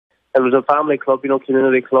it was a family club,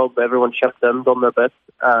 community club. Everyone chipped in, done their bit.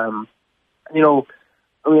 At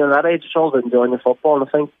that age, it's all about enjoying the football, and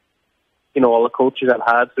I think, all the coaches I've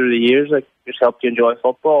had through the years, just helped you enjoy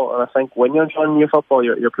football. And I think when you're enjoying your football,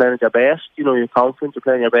 you're playing at your best. You're confident, you're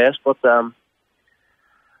playing your best. But that's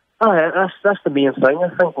the main thing. I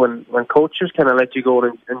think when coaches kind of let you go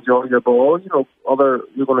and enjoy your ball, you're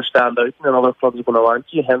going to stand out, and other clubs are going to want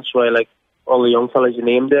you. Hence why, all the young fellas you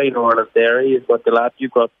named there, Arnold Derry, you've got the lad,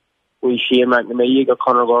 you've got Shane McNamee, you've got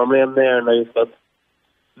Conor Gormley in there, and now you've got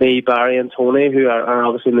me, Barry and Tony, who are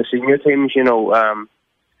obviously in the senior teams,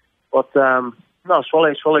 No,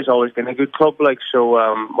 Swally's always been a good club,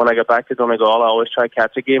 so when I get back to Donegal, I always try to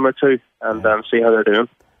catch a game or two and see how they're doing.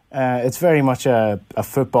 It's very much a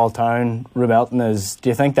football town, Ramelton is. Do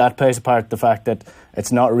you think that plays a part, the fact that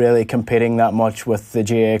it's not really competing that much with the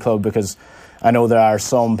GAA club? Because I know there are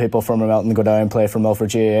some people from Ramelton that go down and play for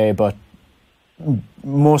Milford GAA, but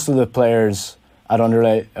most of the players at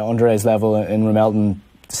underage level in Ramelton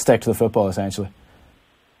stick to the football, essentially.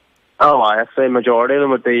 Oh, I'd say majority of them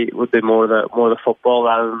would be more the football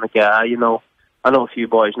rather than the GAA. I know a few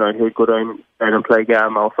boys now who'd go down and play GAA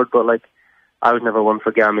in Milford, but I was never one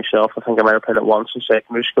for GAA myself. I think I might have played it once in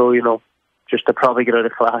secondary school, just to probably get out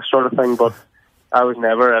of class sort of thing. But I was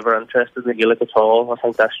never ever interested in the Gaelic at all. I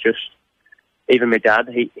think that's just, even my dad,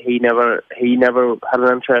 he never had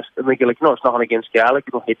an interest in the Gaelic. It's nothing against Gaelic.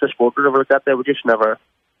 You don't hate the sport or whatever like that. They were just never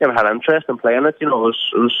had interest in playing it. It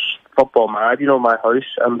was football mad. My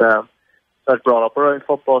house, and I was brought up around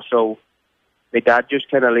football. So my dad just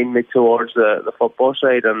kind of leaned me towards the football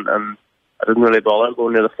side, and I didn't really bother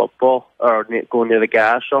going near the football or going near the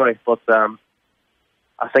gas. Sorry, but I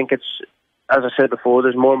think it's, as I said before,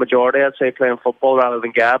 there's more majority, I'd say, playing football rather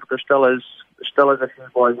than GAA. But there still is a few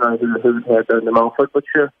boys now who would head down to Milford. But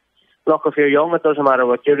sure, look, if you're young, it doesn't matter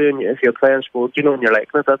what you're doing. If you're playing sport, and you're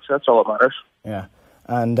liking it, that's all that matters. Yeah,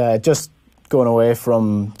 and just going away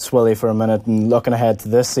from Swilly for a minute and looking ahead to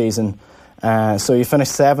this season. So you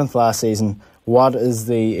finished 7th last season. What is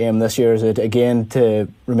the aim this year? Is it again to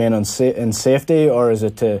remain in safety, or is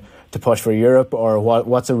it to push for Europe, or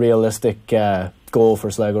what's a realistic goal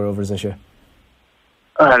for Sligo Rovers this year?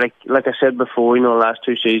 Like I said before, the last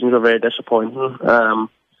 2 seasons were very disappointing.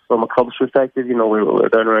 From a club's perspective, we were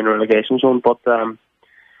down around the relegation zone. But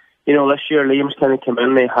this year Liam's kind of come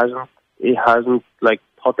in. He hasn't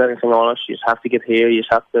put anything on us. You just have to get here. You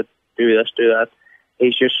just have to do this, do that.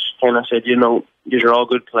 He's just kind of said, these are all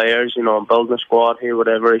good players. I'm building a squad here,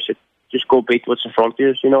 whatever. He should just go beat what's in front of you.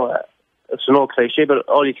 It's an old cliche, but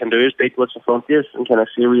all you can do is beat what's in front of you and kind of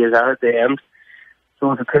see where you are at the end.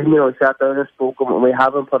 So as a team, we sat down and spoke, and we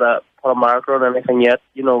haven't put a marker on anything yet.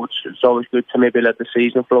 It's always good to maybe let the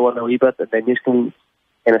season flow in a wee bit, and then you can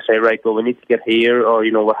kind of say, right, well, we need to get here, or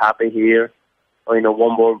we're happy here, or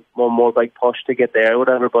one more big push to get there,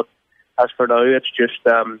 whatever. But as for now, it's just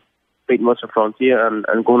beating what's in front of you and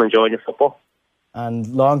going and enjoying your football. And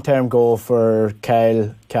long-term goal for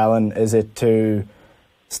Kyle Callan, is it to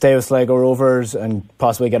stay with Sligo Rovers and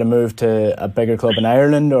possibly get a move to a bigger club in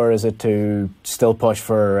Ireland, or is it to still push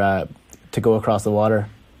for to go across the water?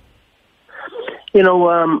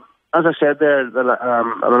 As I said there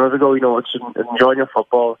a minute ago, it's enjoying your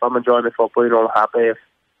football. If I'm enjoying my football, I'm happy. If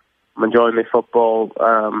I'm enjoying my football,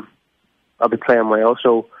 I'll be playing well.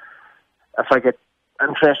 So if I get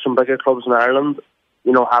interest from bigger clubs in Ireland,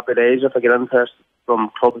 happy days. If I get interest from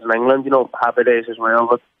clubs in England, happy days as well.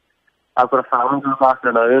 But I've got a family to look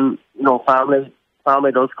after now, and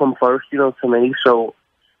family does come first, to me. So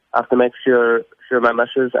I have to make sure my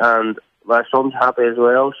missus and my son's happy as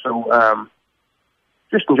well. So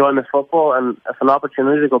just enjoying the football, and if an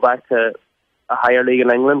opportunity to go back to a higher league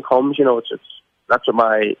in England comes, that's what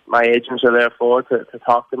my agents are there for, to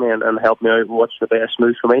talk to me and help me out with what's the best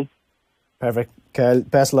move for me. Perfect. Kyle,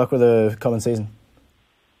 best of luck with the coming season.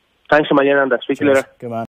 Thanks a million, and I'll speak to you later. Good man.